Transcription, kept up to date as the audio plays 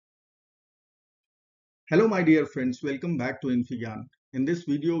Hello my dear friends, welcome back to infyGyan. In this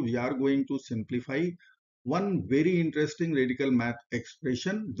video we are going to simplify one very interesting radical math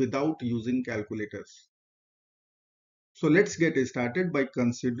expression without using calculators. So let's get started by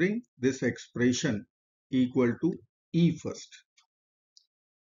considering this expression equal to E first.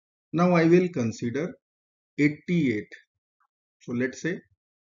 Now I will consider 88. So let's say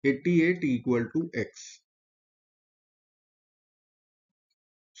 88 equal to X.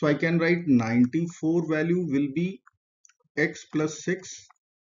 So I can write 94 value will be X plus 6.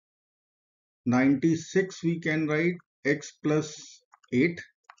 96 we can write X plus 8.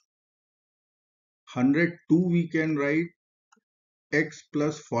 102 we can write X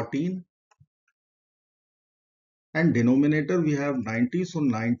plus 14, and denominator we have 90, so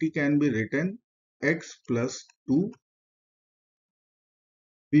 90 can be written X plus 2.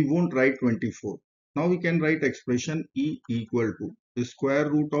 We won't write 24. Now we can write expression E equal to the square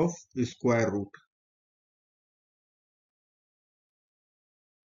root of the square root.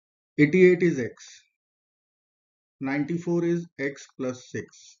 88 is X, 94 is X plus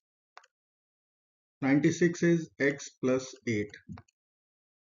 6, 96 is X plus 8,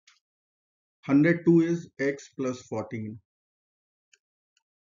 102 is X plus 14.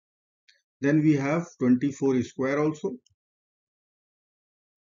 Then we have 24 square also.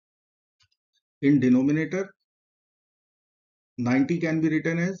 In denominator 90 can be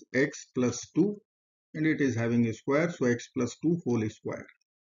written as X plus 2 and it is having a square, so X plus 2 whole square.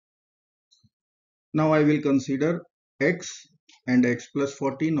 Now I will consider X and X plus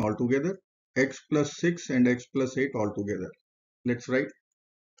 14 altogether, X plus 6 and X plus 8 altogether. Let's write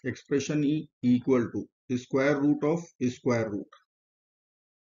expression E equal to the square root of the square root.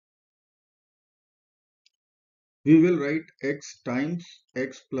 We will write X times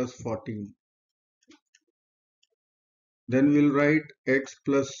X plus 14. Then we will write X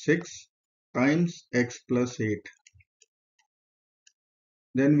plus 6 times X plus 8.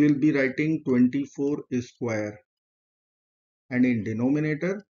 Then we will be writing 24 square. And in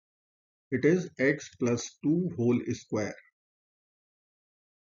denominator it is X plus 2 whole square.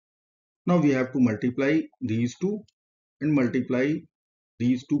 Now we have to multiply these two and multiply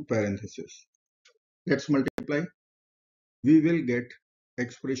these two parentheses. Let's multiply. We will get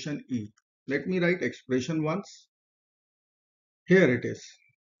expression E. Let me write expression once. Here it is.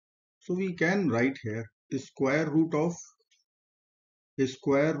 So we can write here the square root of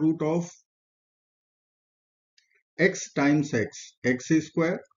X times X, X is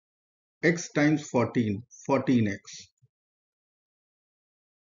square, X times 14, 14X.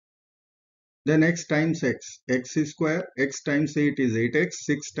 Then X times X, X is square, X times 8 is 8X,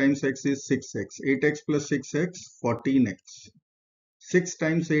 6 times X is 6X, 8X plus 6X, 14X. 6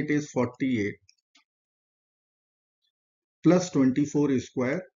 times 8 is 48, plus 24 is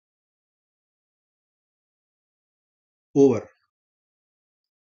square, over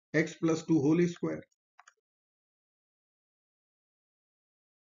X plus 2 whole is square.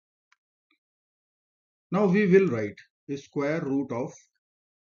 Now we will write the square root of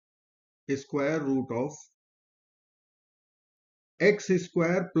X square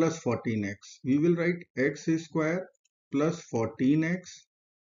plus 14X. We will write X square plus 14X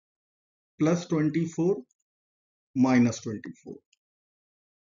plus 24 minus 24.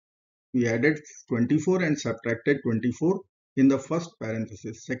 We added 24 and subtracted 24 in the first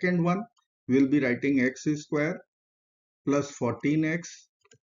parenthesis. Second one, we will be writing X square plus 14X.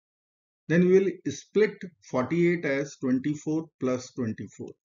 Then we will split 48 as 24 plus 24.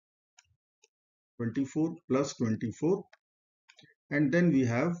 24 plus 24. And then we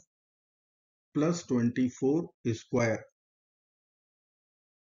have plus 24 square.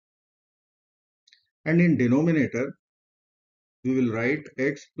 And in denominator, we will write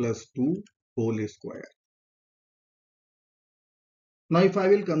X plus 2 whole square. Now if I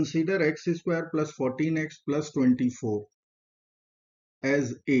will consider X square plus 14X plus 24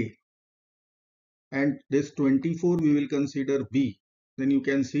 as A, and this 24 we will consider B, then you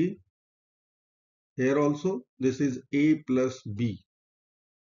can see here also this is A plus B.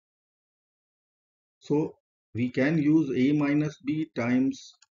 So we can use A minus B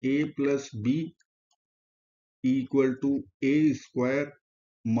times A plus B equal to A square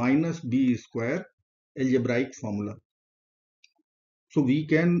minus B square, algebraic formula. So we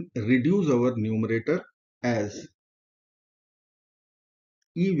can reduce our numerator as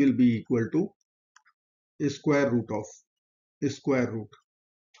E will be equal to square root of square root.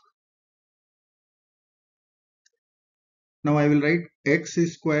 Now I will write X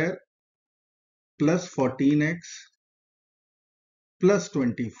square plus 14X plus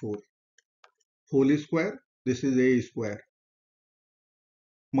 24 whole square. This is A square.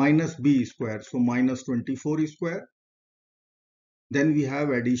 minus b square. So minus 24 square. Then we have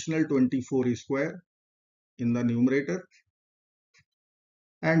additional 24 square in the numerator.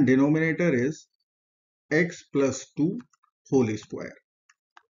 And denominator is x plus 2 whole square.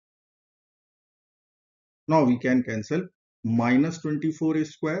 Now we can cancel minus 24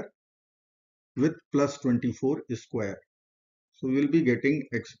 square with plus 24 square. So we will be getting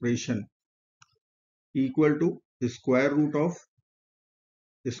expression equal to square root of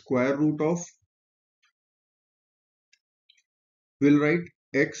we'll write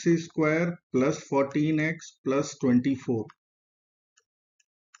x square plus 14x plus 24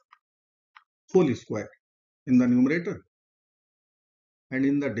 whole square in the numerator, and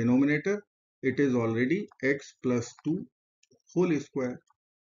in the denominator it is already x plus 2 whole square.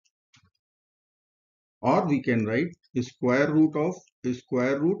 Or we can write square root of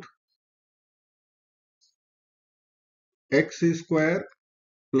x square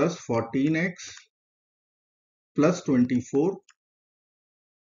plus 14x plus 24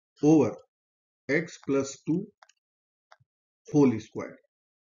 over x plus 2 whole square.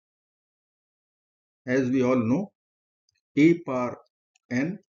 As we all know, a power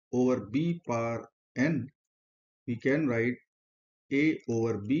n over b power n, we can write a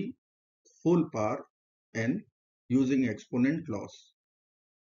over b whole power n using exponent laws.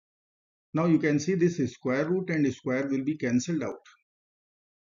 Now you can see this square root and square will be cancelled out,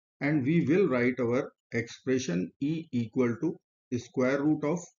 and we will write our expression e equal to square root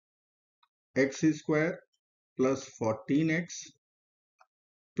of x square plus 14x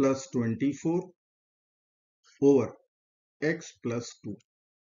plus 24 over x plus 2.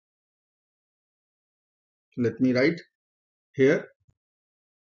 Let me write here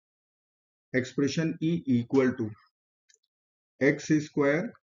expression e equal to x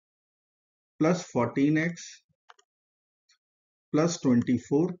square plus 14x plus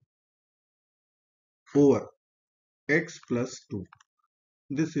 24 over x plus 2.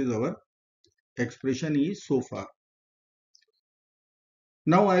 This is our expression e so far.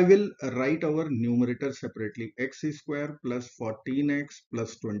 Now I will write our numerator separately, x square plus 14x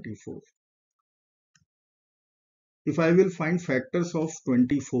plus 24. If I will find factors of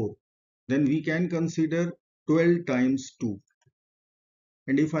 24, then we can consider 12 times 2.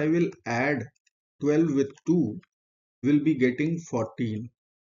 And if I will add 12 with 2, we'll be getting 14,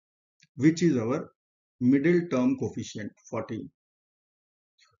 which is our middle term coefficient, 14.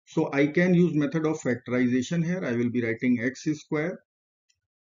 So I can use method of factorization here. I will be writing x square.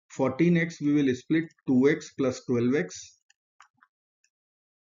 14x we will split 2x plus 12x.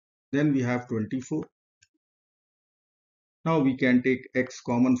 Then we have 24. Now we can take x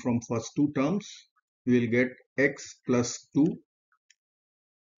common from first two terms. We will get x plus 2.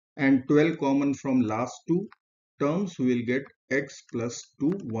 And 12 common from last two terms, we will get x plus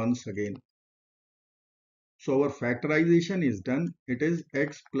 2 once again. So our factorization is done. It is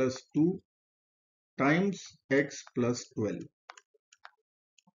x plus 2 times x plus 12.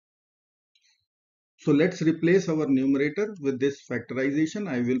 So let's replace our numerator with this factorization.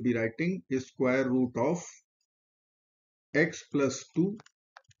 I will be writing square root of x plus 2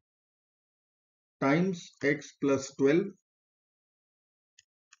 times x plus 12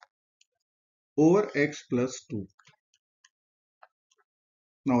 over x plus 2.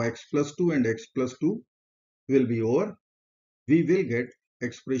 Now x plus 2 and x plus 2 will be over. We will get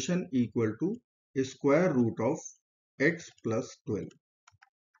expression equal to square root of x plus 12.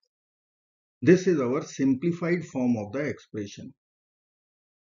 This is our simplified form of the expression.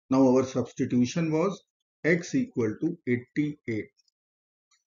 Now our substitution was x equal to 88.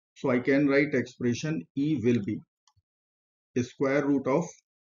 So I can write expression e will be square root of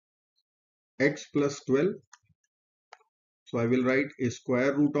x plus 12. So I will write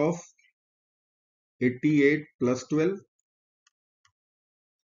square root of 88 plus 12.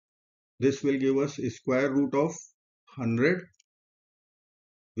 This will give us square root of 100,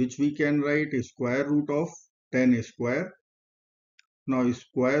 which we can write square root of 10 square. Now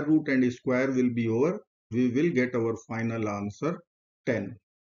square root and square will be over. We will get our final answer 10.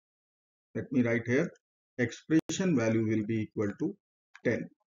 Let me write here expression value will be equal to 10.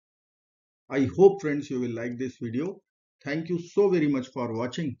 I hope friends you will like this video. Thank you so very much for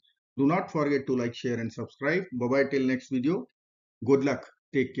watching. Do not forget to like, share and subscribe. Bye bye till next video. Good luck.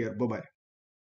 Take care. Bye bye.